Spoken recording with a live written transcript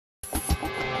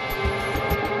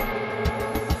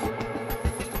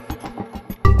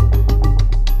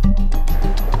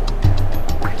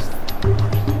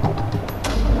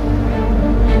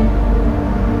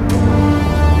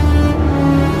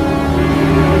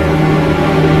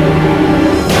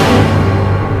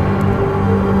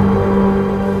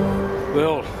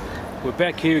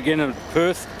back here again in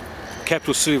Perth,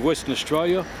 capital city of Western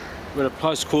Australia. We're at a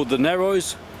place called the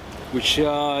Narrows, which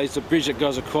is a bridge that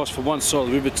goes across from one side of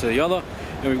the river to the other,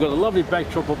 and we've got a lovely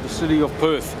backdrop of the city of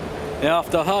Perth. Now,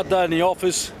 after a hard day in the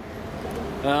office,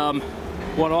 one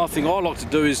thing I like to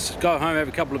do is go home, have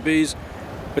a couple of beers,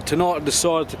 but tonight I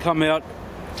decided to come out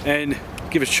and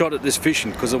give a shot at this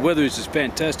fishing because the weather is just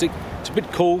fantastic. It's a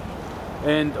bit cool,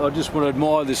 and I just want to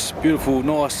admire this beautiful,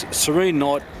 nice, serene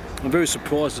night. I'm very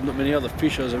surprised there's not many other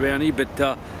fishers around here, but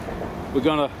we're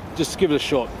going to just give it a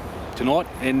shot tonight.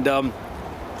 And I'm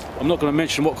not going to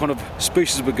mention what kind of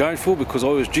species we're going for because I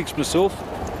always jinx myself.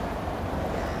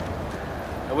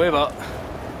 However,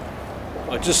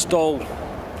 I just stole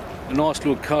a nice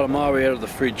little calamari out of the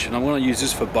fridge, and I'm going to use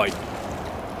this for bait.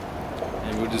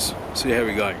 And we'll just see how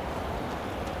we go.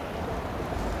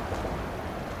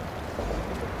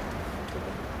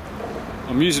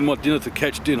 I'm using my dinner to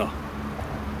catch dinner.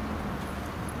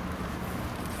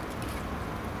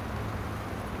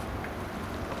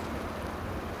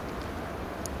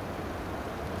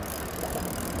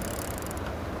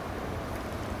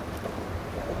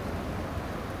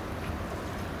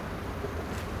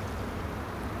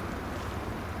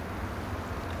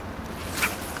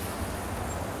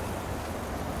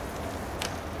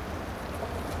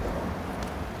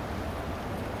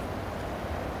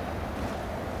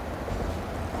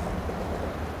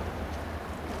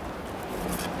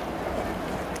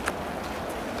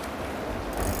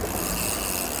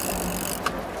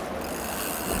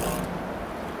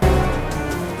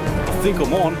 I think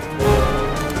I'm on. I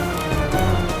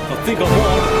think I'm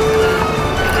on.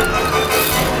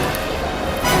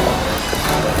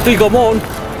 I think I'm on.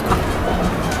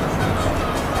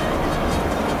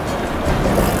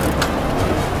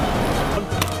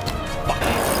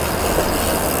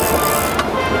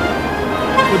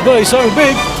 Could be something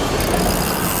big.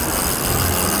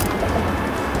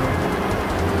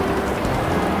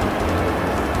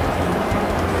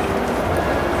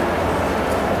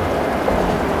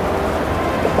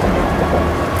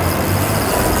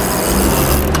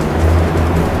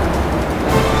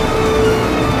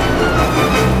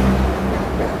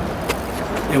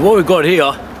 And what we've got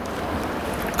here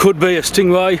could be a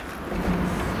stingray,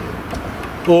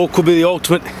 or could be the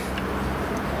ultimate.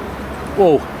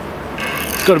 Whoa,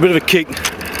 it's got a bit of a kick.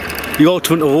 The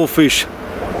ultimate of all fish,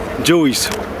 jewies.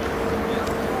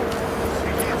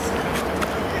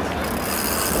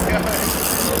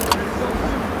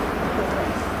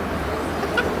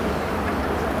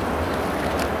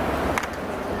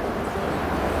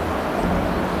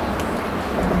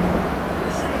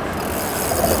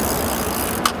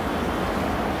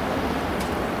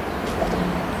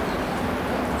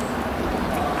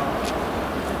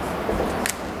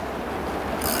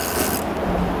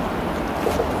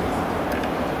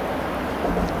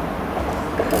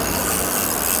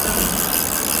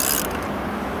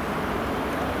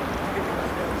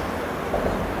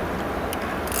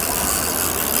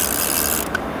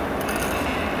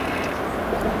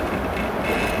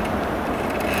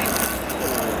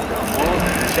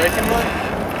 Shaking, mate?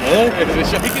 Yeah? Is it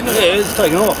shaking? Yeah, it's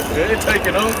taking off. Yeah, it's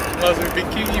taking off. Nice and big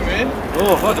kingy, man.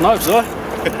 Oh, I fucking hope so.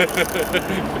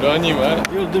 Good on you, man.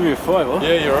 You'll do me a favour.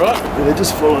 Yeah, you're right. Yeah, they're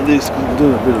just following this because I'm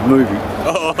doing a bit of movie.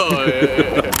 Oh,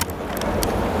 yeah.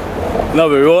 No,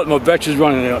 but right, my battery's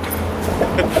running out.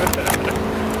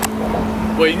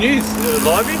 What, you use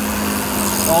livey?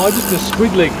 Oh, just a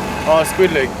squid leg. Oh,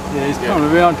 squid leg. Yeah, he's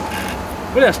coming around.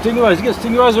 What about stingrays? You get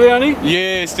stingrays around here?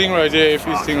 Yeah, stingrays, yeah, a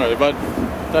few stingrays, but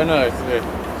don't know. Yeah.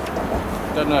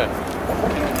 Don't know.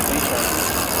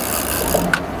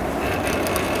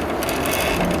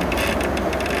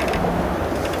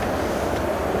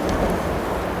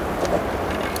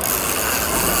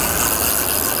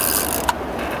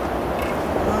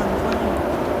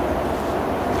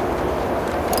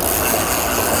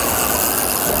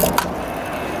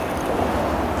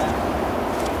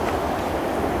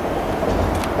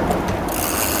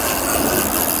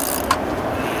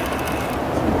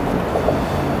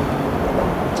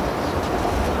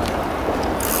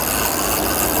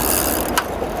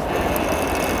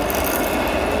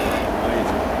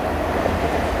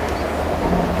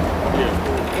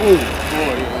 Oh,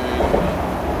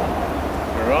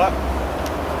 alright?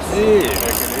 yeah.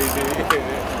 Take it easy.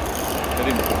 Let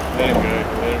him go. Let him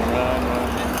run.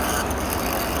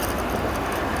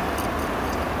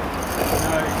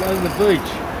 No, he goes to the beach.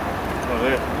 Oh,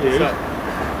 there. Yeah. What's that?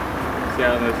 See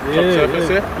how on the top surface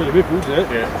there? Bit of ripples there.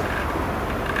 Yeah.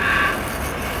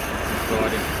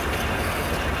 Sliding.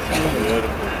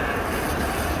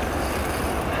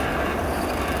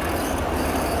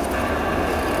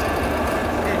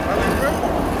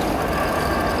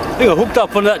 Beautiful. think I hooked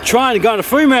up on that train and going to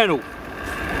Fremantle.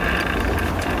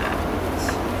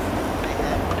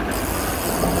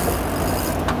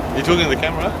 You talking to the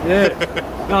camera? Yeah.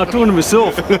 No, I'm talking to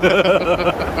myself.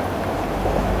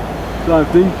 Same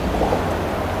thing.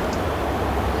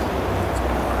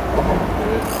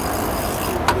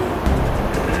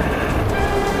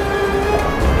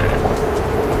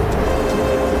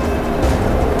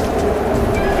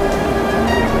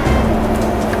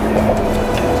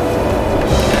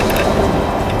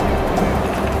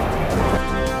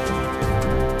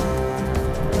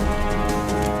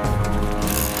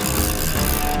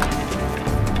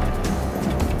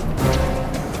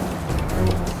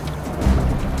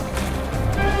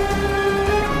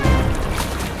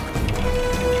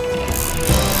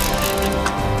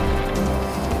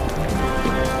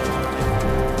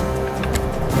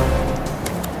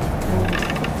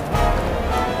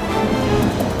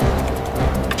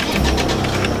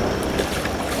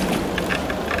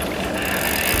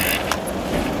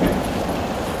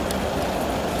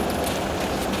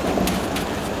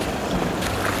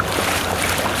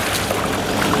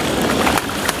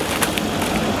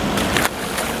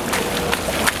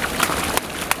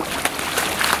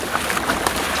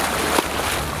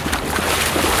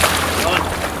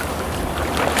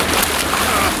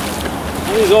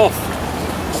 He's off.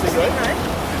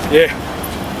 Yeah.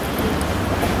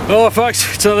 Alright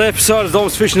folks, it's another episode of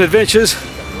Dom's Fishing Adventures.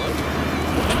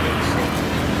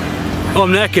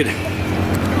 I'm knackered.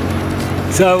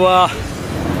 So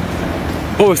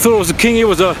what we thought was a kingy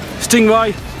was a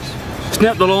stingray.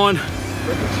 Snap the line.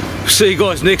 See you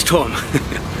guys next time.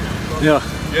 Now,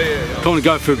 time to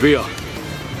go for a beer.